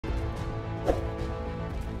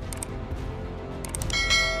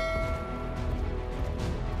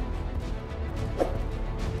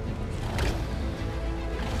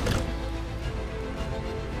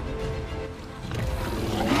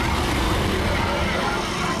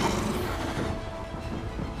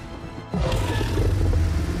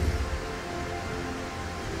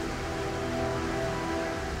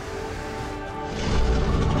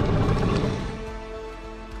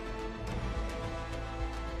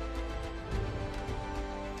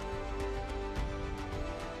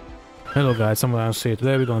Hello guys, I'm gonna see.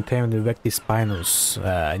 Today we're gonna tame the Vectispinus,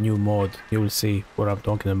 new mod. You will see what I'm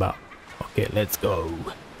talking about. Okay, let's go.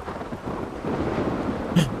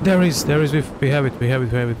 There is, we have it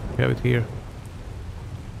here.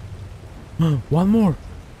 One more.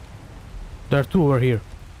 There are two over here.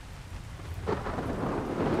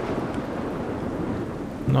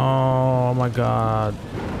 No, oh my god.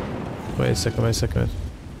 Wait a second.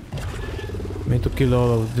 Need to kill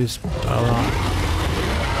all of this around.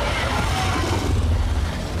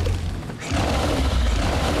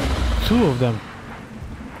 Two of them.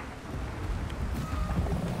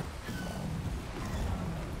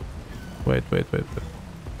 Wait.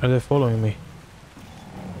 Are they following me?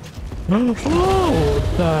 Oh,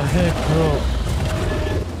 what the heck, bro?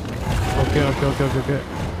 Okay.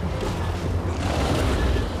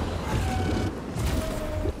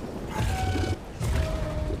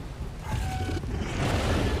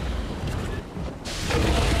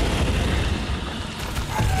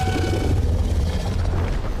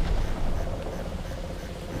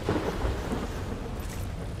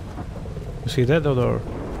 See that or?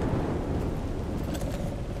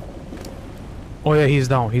 Oh yeah, he's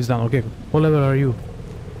down. Okay. What level are you?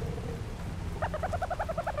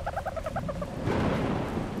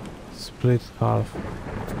 Split half.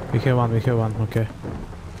 We have one. Okay.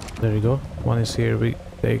 There you go. One is here. We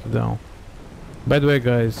take down. By the way,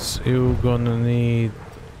 guys, you're gonna need.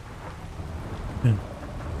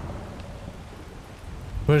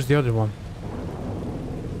 Where's the other one?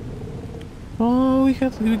 Oh, we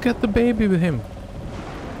got the baby with him.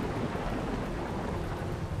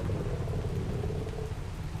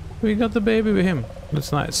 We got the baby with him.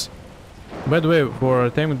 That's nice. By the way,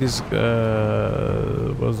 for taming this,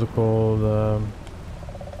 what's it called?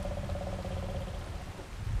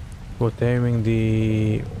 For taming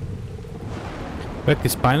the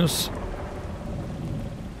Vectispinus,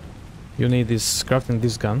 you need this crafting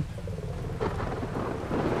this gun,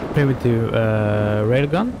 primitive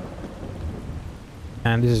railgun.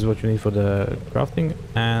 And this is what you need for the crafting,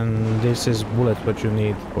 and this is bullets what you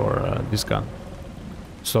need for this gun.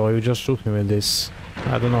 So you just shoot him with this.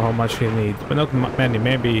 I don't know how much he needs, but not many.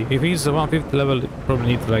 Maybe if he's 150 level, he probably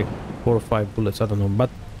needs like 4 or 5 bullets. I don't know, but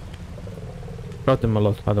craft him a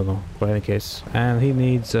lot. I don't know. For any case, and he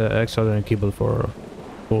needs extraordinary kibble for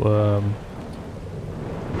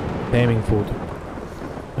taming food.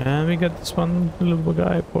 And we got this one little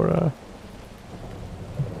guy for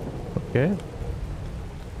okay.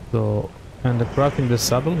 So, and the crafting the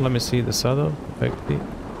saddle, let me see the saddle, effective.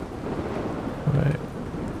 Right.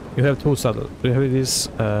 You have 2 saddles. You have this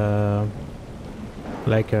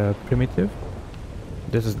like a primitive.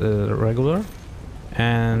 This is the regular.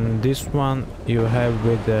 And this one you have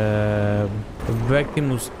with the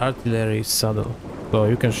Vectimus artillery saddle. So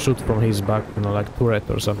you can shoot from his back, you know, like turret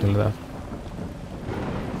or something like that.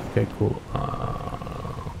 Okay, cool.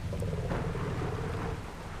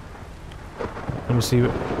 Let me see.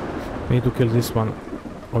 We need to kill this one,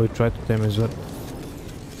 or we try to tame as well.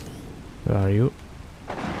 Where are you?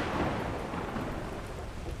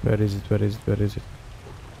 Where is it?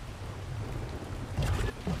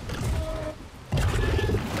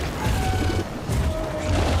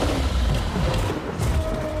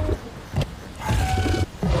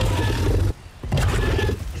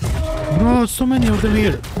 Bro, so many of them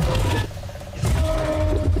here.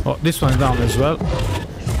 Oh, this one down as well.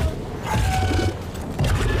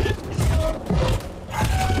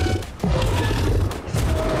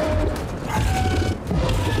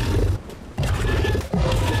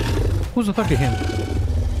 Who's attacking him?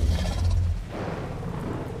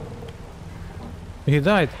 He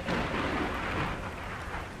died.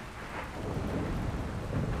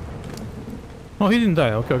 Oh, he didn't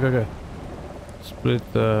die. Okay. Split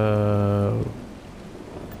 10.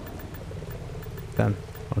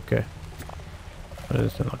 Okay. Where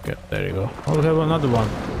is 10? Okay, there you go. Oh, we have another one.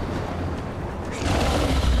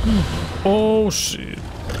 Oh shit.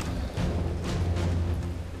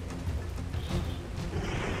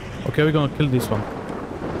 Okay, we're gonna kill this one.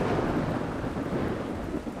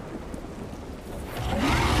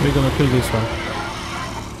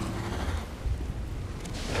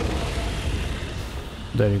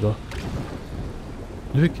 There you go.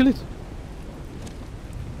 Did we kill it?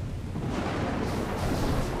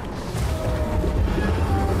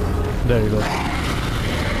 There you go.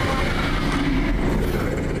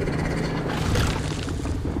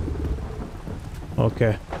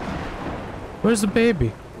 Okay. Where's the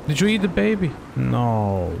baby? Did you eat the baby?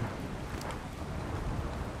 No.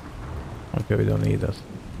 Okay, we don't need that.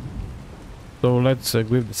 So let's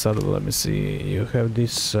equip the saddle. Let me see. You have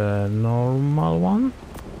this normal one.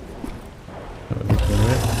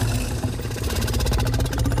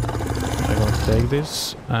 take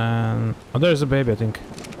this and... Oh, there's a baby, I think.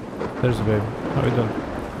 There's a baby. How are you doing?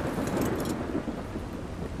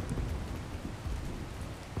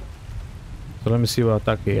 So let me see what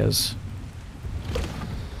attack he has.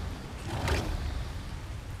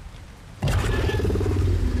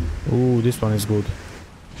 Ooh, this one is good.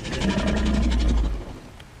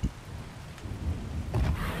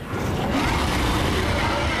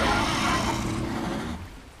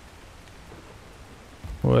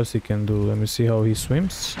 What else he can do? Let me see how he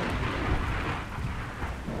swims.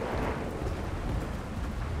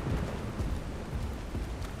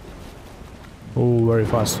 Oh, very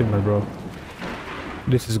fast swimmer, bro.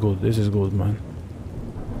 This is good, man.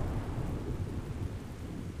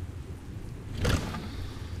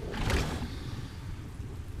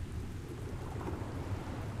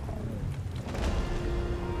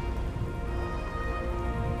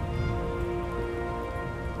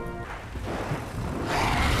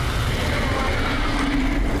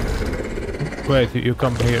 Wait, you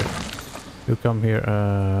come here. You come here,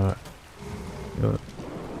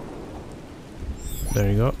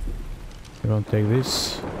 there you go. You don't take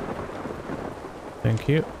this. Thank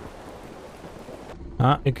you.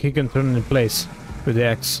 Ah, he can turn in place with the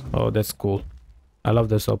axe. Oh, that's cool. I love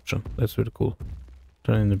this option. That's really cool.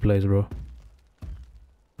 Turn in place, bro.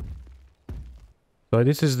 So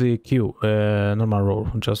this is the Q, normal roll,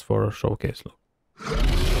 just for showcase. Look.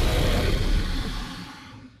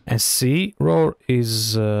 And C roar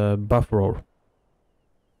is buff roar.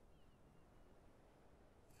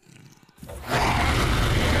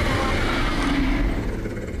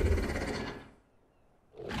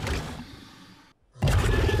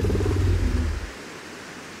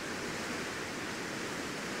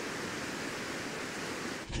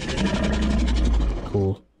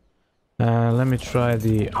 Cool. Let me try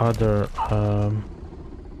the other.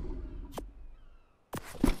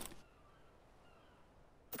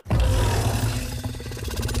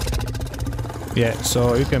 Yeah,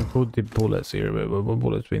 so you can put the bullets here. What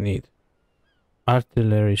bullets we need?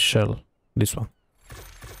 Artillery shell. This one.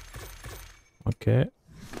 Okay.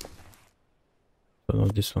 So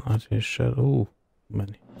not this one. Artillery shell. Ooh,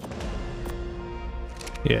 many.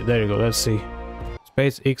 Yeah, there you go. Let's see.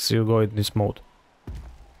 Space X, you go in this mode.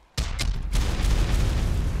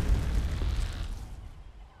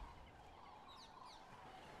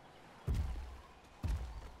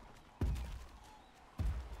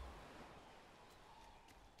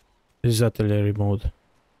 This is artillery mode.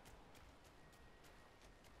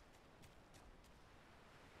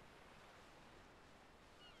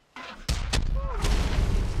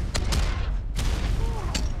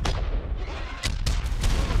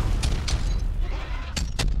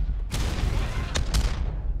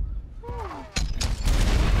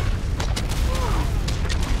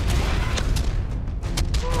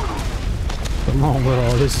 Come on,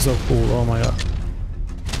 bro, this is so cool. Oh my god.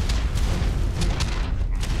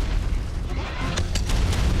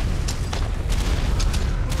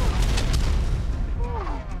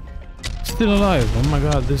 Still alive. Oh my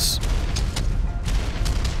god, this.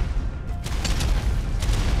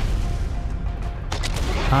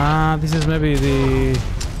 Ah, this is maybe the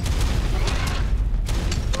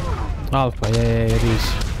alpha. Yeah, it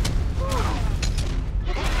is.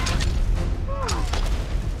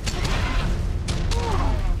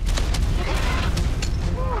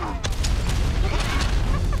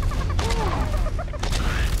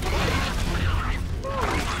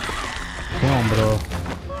 Come on, bro.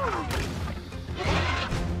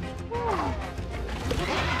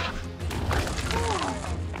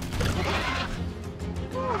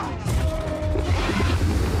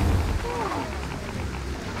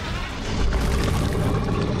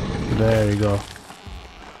 There you go.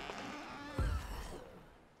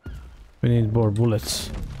 We need more bullets.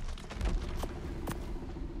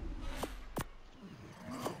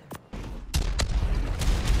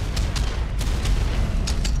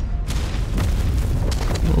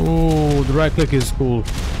 Oh, the right click is cool.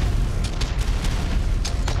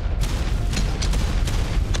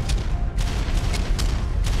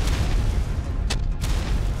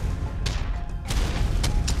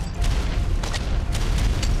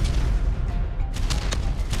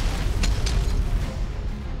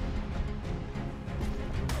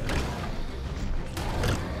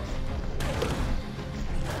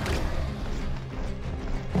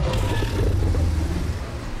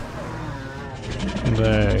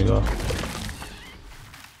 There you go.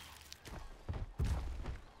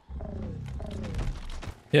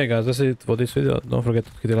 Yeah guys, that's it for this video. Don't forget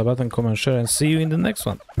to hit the like button, comment, share, and see you in the next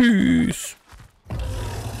one. Peace!